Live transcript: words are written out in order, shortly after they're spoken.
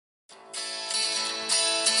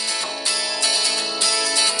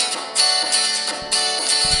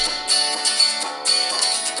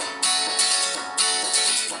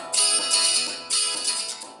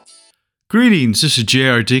Greetings, this is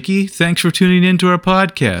J.R. Dickey. Thanks for tuning in to our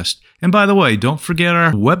podcast. And by the way, don't forget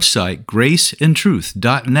our website,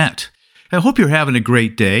 graceandtruth.net. I hope you're having a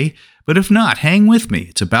great day, but if not, hang with me.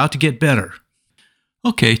 It's about to get better.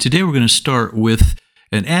 Okay, today we're going to start with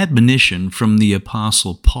an admonition from the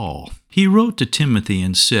Apostle Paul. He wrote to Timothy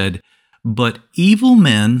and said, "But evil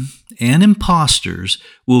men and impostors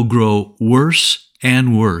will grow worse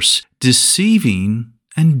and worse, deceiving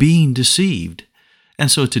and being deceived." And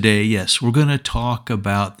so today, yes, we're going to talk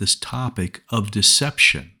about this topic of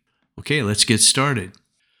deception. Okay, let's get started.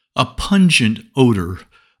 A pungent odor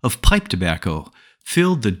of pipe tobacco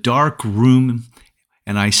filled the dark room,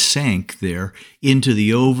 and I sank there into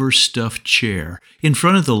the overstuffed chair in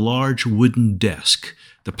front of the large wooden desk.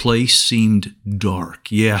 The place seemed dark.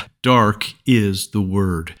 Yeah, dark is the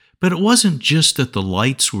word. But it wasn't just that the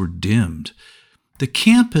lights were dimmed. The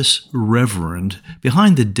campus reverend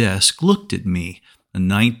behind the desk looked at me, a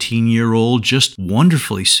 19-year-old, just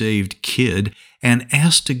wonderfully saved kid, and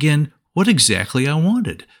asked again what exactly I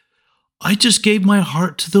wanted. "I just gave my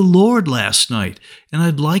heart to the Lord last night, and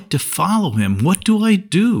I'd like to follow him. What do I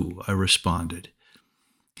do?" I responded.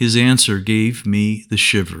 His answer gave me the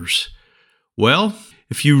shivers. "Well,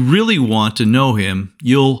 if you really want to know him,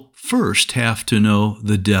 you'll first have to know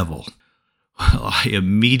the devil." Well, I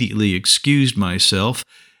immediately excused myself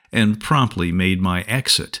and promptly made my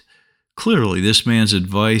exit. Clearly, this man's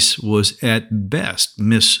advice was at best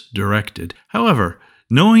misdirected. However,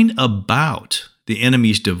 knowing about the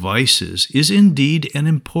enemy's devices is indeed an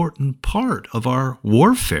important part of our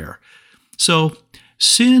warfare. So,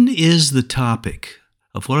 sin is the topic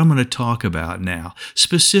of what I'm going to talk about now,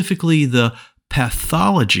 specifically the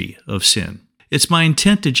pathology of sin. It's my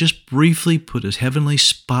intent to just briefly put a heavenly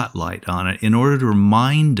spotlight on it in order to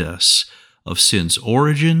remind us of sin's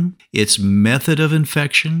origin, its method of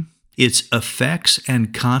infection, its effects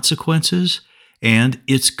and consequences, and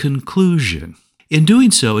its conclusion. In doing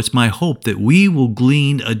so, it's my hope that we will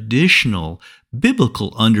glean additional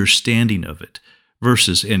biblical understanding of it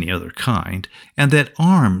versus any other kind, and that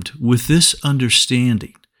armed with this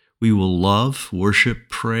understanding, we will love, worship,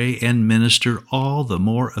 pray, and minister all the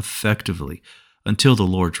more effectively until the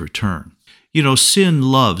Lord's return. You know, sin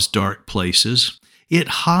loves dark places. It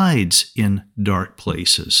hides in dark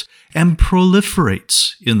places and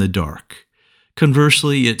proliferates in the dark.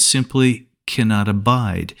 Conversely, it simply cannot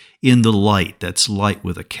abide in the light. That's light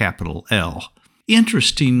with a capital L.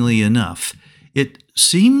 Interestingly enough, it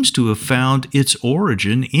seems to have found its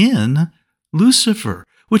origin in Lucifer,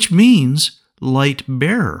 which means light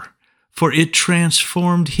bearer, for it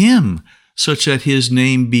transformed him such that his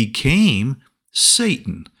name became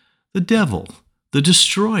Satan, the devil, the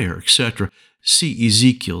destroyer, etc. See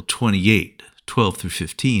Ezekiel 28, 12 through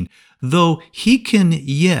 15. Though he can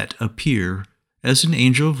yet appear as an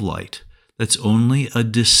angel of light, that's only a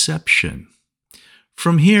deception.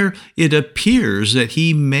 From here, it appears that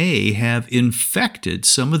he may have infected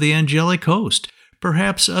some of the angelic host,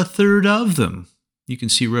 perhaps a third of them. You can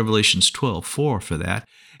see Revelations 12:4 for that.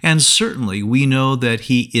 And certainly we know that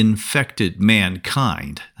he infected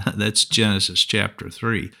mankind. That's Genesis chapter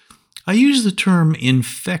 3. I use the term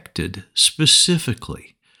infected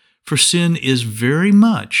specifically, for sin is very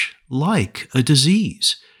much like a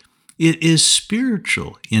disease. It is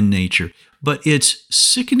spiritual in nature, but its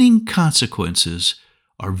sickening consequences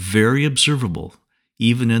are very observable,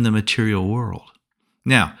 even in the material world.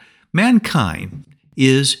 Now, mankind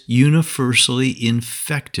is universally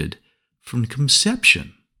infected from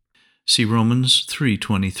conception. See Romans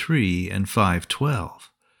 3:23 and 5:12.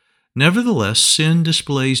 Nevertheless, sin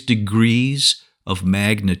displays degrees of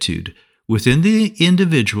magnitude within the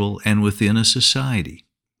individual and within a society.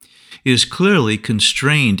 It is clearly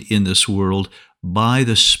constrained in this world by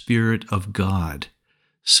the Spirit of God.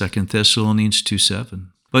 2 Thessalonians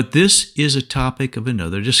 2:7. But this is a topic of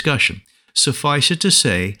another discussion. Suffice it to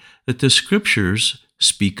say that the Scriptures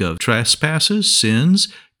speak of trespasses, sins,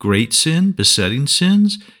 great sin, besetting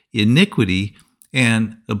sins, iniquity,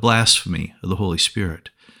 and the blasphemy of the Holy Spirit.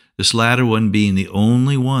 This latter one being the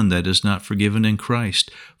only one that is not forgiven in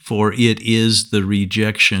Christ, for it is the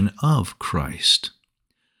rejection of Christ.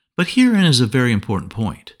 But herein is a very important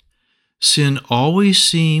point. Sin always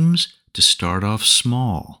seems to start off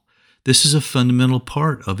small. This is a fundamental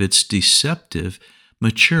part of its deceptive,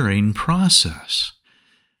 maturing process.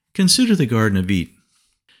 Consider the Garden of Eden.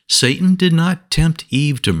 Satan did not tempt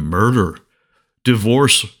Eve to murder,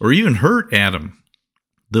 divorce, or even hurt Adam.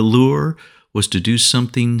 The lure was to do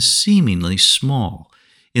something seemingly small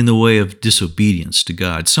in the way of disobedience to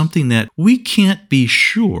God, something that we can't be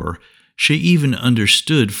sure she even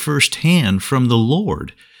understood firsthand from the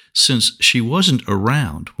Lord, since she wasn't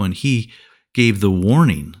around when he gave the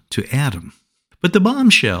warning to Adam. But the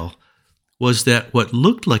bombshell was that what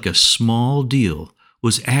looked like a small deal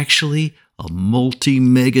was actually a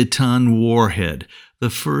multi-megaton warhead, the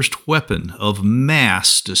first weapon of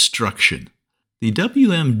mass destruction. The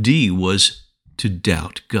WMD was to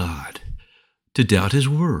doubt God, to doubt His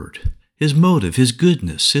Word, His motive, His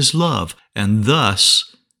goodness, His love, and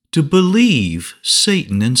thus to believe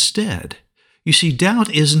Satan instead. You see, doubt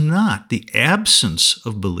is not the absence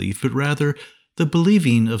of belief, but rather the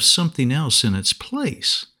believing of something else in its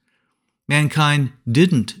place. Mankind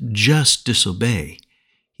didn't just disobey.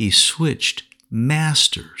 He switched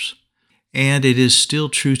masters. And it is still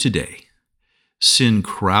true today. Sin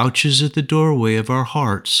crouches at the doorway of our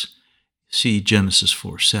hearts. See Genesis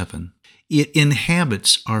 4:7. It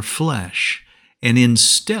inhabits our flesh, and in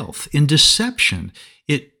stealth, in deception,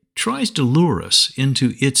 it tries to lure us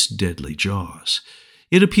into its deadly jaws.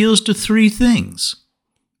 It appeals to three things: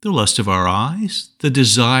 the lust of our eyes, the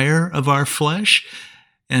desire of our flesh,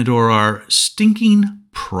 or our stinking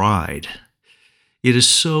pride. It is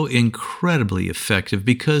so incredibly effective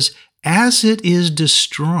because as it is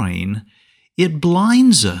destroying, it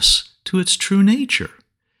blinds us to its true nature.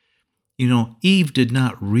 You know, Eve did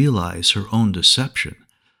not realize her own deception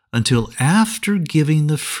until after giving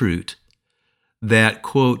the fruit that,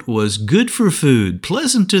 quote, was good for food,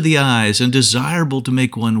 pleasant to the eyes, and desirable to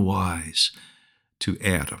make one wise, to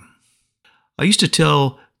Adam. I used to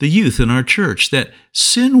tell the youth in our church that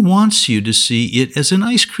sin wants you to see it as an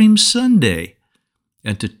ice cream sundae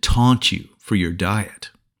and to taunt you for your diet.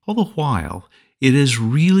 All the while, it is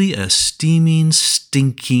really a steaming,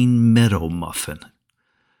 stinking meadow muffin.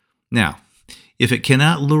 Now, if it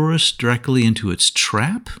cannot lure us directly into its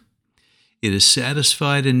trap, it is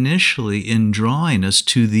satisfied initially in drawing us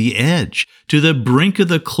to the edge, to the brink of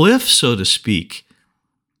the cliff, so to speak.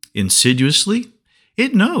 Insidiously,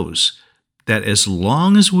 it knows that as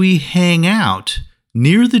long as we hang out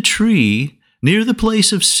near the tree, near the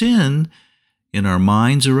place of sin, in our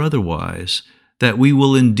minds or otherwise, that we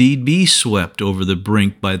will indeed be swept over the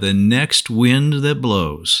brink by the next wind that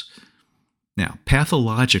blows. Now,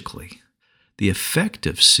 pathologically, the effect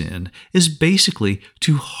of sin is basically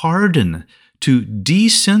to harden, to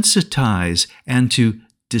desensitize, and to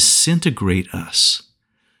disintegrate us.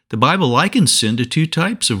 The Bible likens sin to two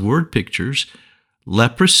types of word pictures: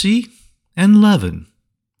 leprosy and leaven.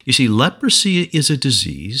 You see, leprosy is a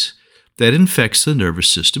disease that infects the nervous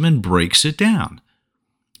system and breaks it down.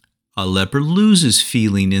 A leper loses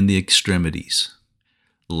feeling in the extremities.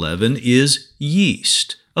 Leaven is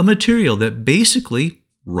yeast, a material that basically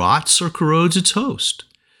rots or corrodes its host.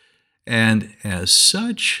 And as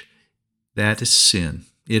such, that is sin.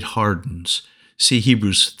 It hardens. See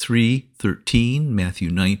Hebrews 3:13, Matthew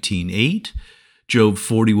 19:8, Job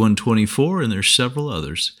 41:24, and there's several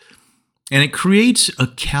others. And it creates a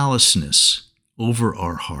callousness over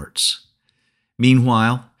our hearts.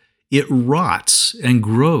 Meanwhile, it rots and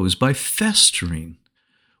grows by festering.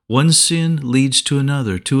 One sin leads to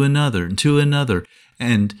another, and to another.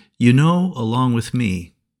 And you know, along with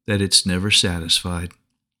me, that it's never satisfied.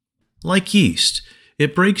 Like yeast,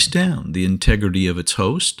 it breaks down the integrity of its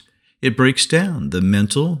host. It breaks down the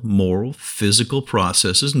mental, moral, physical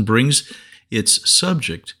processes and brings its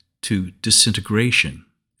subject to disintegration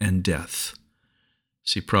and death.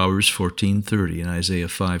 See Proverbs 14:30 and Isaiah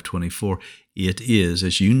 5:24. It is,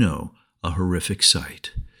 as you know, a horrific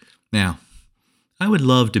sight. Now, I would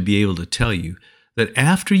love to be able to tell you that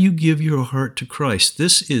after you give your heart to Christ,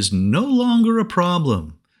 this is no longer a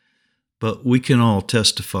problem. But we can all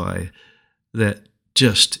testify that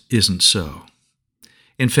just isn't so.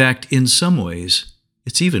 In fact, in some ways,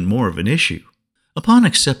 it's even more of an issue. Upon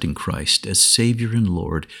accepting Christ as Savior and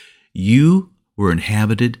Lord, you were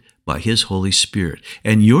inhabited by His Holy Spirit,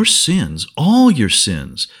 and your sins, all your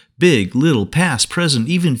sins, big, little, past, present,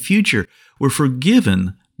 even future, were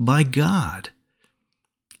forgiven by God.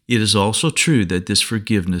 It is also true that this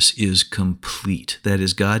forgiveness is complete. That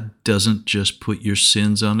is, God doesn't just put your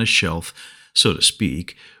sins on a shelf, so to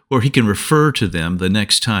speak, or He can refer to them the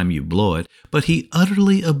next time you blow it, but He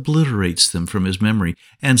utterly obliterates them from His memory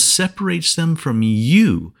and separates them from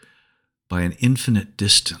you by an infinite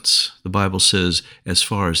distance. The Bible says, as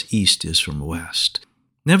far as east is from west.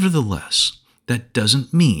 Nevertheless, that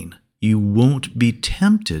doesn't mean you won't be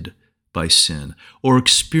tempted by sin or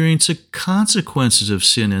experience the consequences of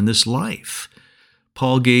sin in this life.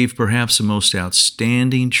 Paul gave perhaps the most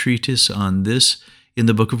outstanding treatise on this in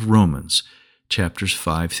the book of Romans, chapters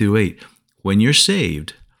 5-8. When you're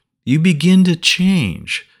saved, you begin to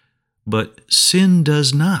change, but sin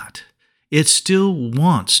does not. It still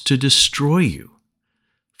wants to destroy you.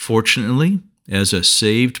 Fortunately, as a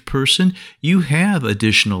saved person, you have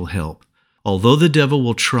additional help. Although the devil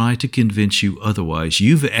will try to convince you otherwise,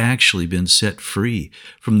 you've actually been set free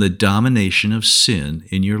from the domination of sin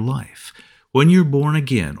in your life. When you're born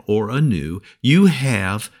again or anew, you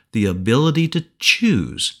have the ability to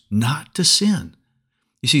choose not to sin.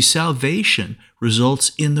 You see, salvation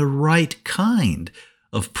results in the right kind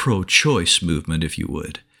of pro-choice movement, if you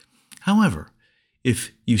would. However, if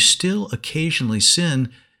you still occasionally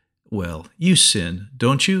sin, well, you sin,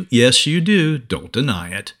 don't you? Yes, you do. Don't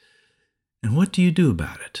deny it. And what do you do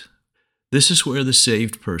about it? This is where the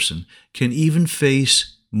saved person can even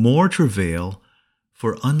face more travail,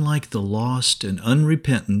 for unlike the lost and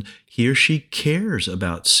unrepentant, he or she cares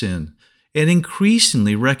about sin and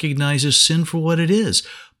increasingly recognizes sin for what it is.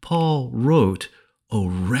 Paul wrote, "O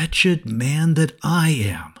wretched man that I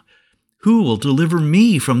am, who will deliver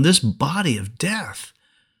me from this body of death?"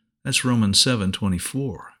 That's Romans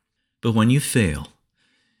 7:24. But when you fail,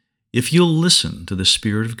 if you'll listen to the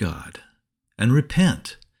Spirit of God and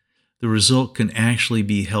repent, the result can actually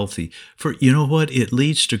be healthy. For you know what? It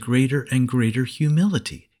leads to greater and greater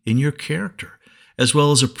humility in your character, as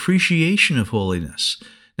well as appreciation of holiness.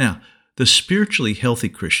 Now, the spiritually healthy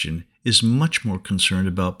Christian is much more concerned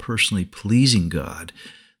about personally pleasing God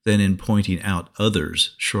than in pointing out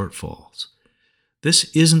others' shortfalls. This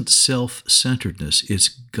isn't self-centeredness, it's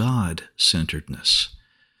God-centeredness.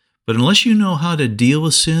 But unless you know how to deal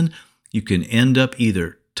with sin, you can end up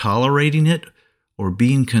either tolerating it or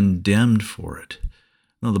being condemned for it.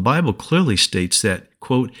 Now, the Bible clearly states that,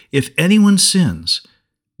 quote, "If anyone sins,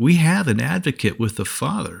 we have an advocate with the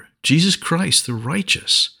Father, Jesus Christ the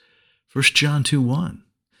righteous." 1 John 2:1.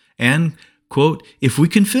 And, quote, "If we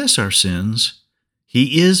confess our sins,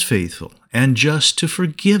 he is faithful and just to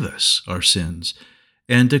forgive us our sins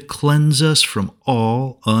and to cleanse us from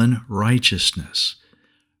all unrighteousness."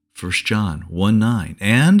 1 John 1:9.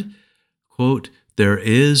 And, quote, "There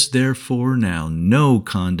is therefore now no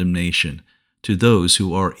condemnation to those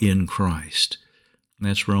who are in Christ." And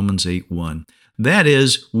that's Romans 8:1. That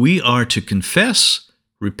is, we are to confess,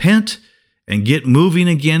 repent, and get moving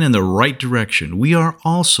again in the right direction. We are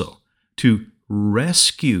also to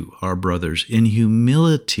rescue our brothers in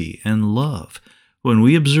humility and love when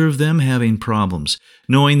we observe them having problems,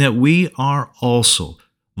 knowing that we are also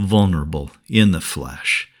vulnerable in the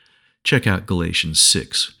flesh. Check out Galatians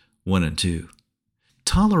 6:1 and 2.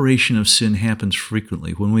 Toleration of sin happens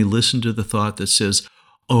frequently when we listen to the thought that says,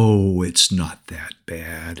 "Oh, it's not that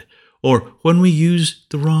bad," or when we use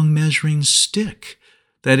the wrong measuring stick.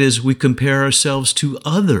 That is, we compare ourselves to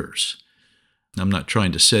others. I'm not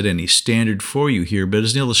trying to set any standard for you here, but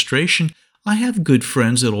as an illustration, I have good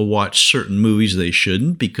friends that will watch certain movies they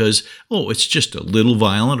shouldn't because, it's just a little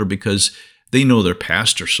violent, or because they know their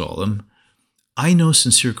pastor saw them. I know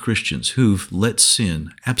sincere Christians who've let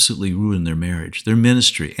sin absolutely ruin their marriage, their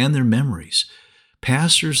ministry, and their memories.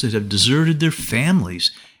 Pastors that have deserted their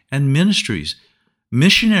families and ministries.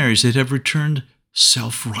 Missionaries that have returned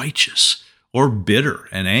self-righteous or bitter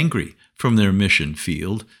and angry from their mission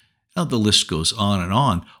field. Now the list goes on and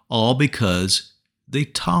on, all because they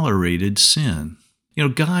tolerated sin.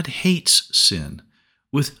 God hates sin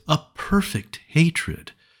with a perfect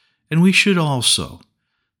hatred, and we should also.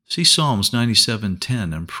 See Psalms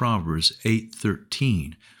 97:10 and Proverbs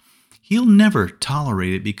 8:13. He'll never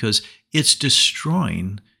tolerate it because it's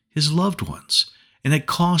destroying his loved ones, and it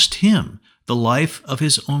cost him the life of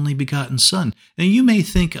his only begotten Son. Now, you may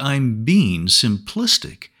think I'm being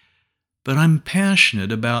simplistic, but I'm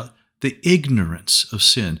passionate about the ignorance of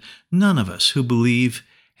sin. None of us who believe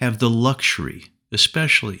have the luxury,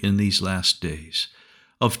 especially in these last days,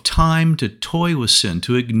 of time to toy with sin,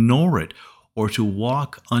 to ignore it, or to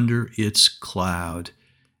walk under its cloud.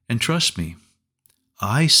 And trust me,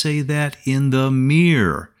 I say that in the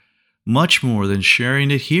mirror, much more than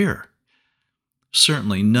sharing it here.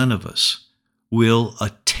 Certainly none of us will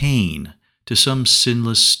attain to some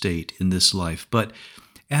sinless state in this life, but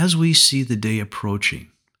as we see the day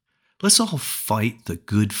approaching, let's all fight the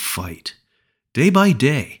good fight, day by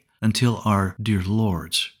day, until our dear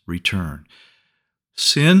Lord's return.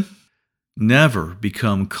 Sin, never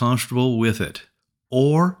become comfortable with it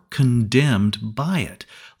or condemned by it.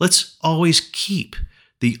 Let's always keep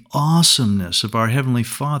the awesomeness of our Heavenly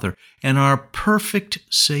Father and our perfect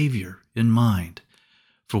Savior in mind.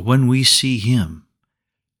 For when we see Him,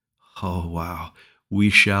 we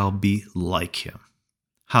shall be like Him.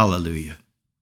 Hallelujah.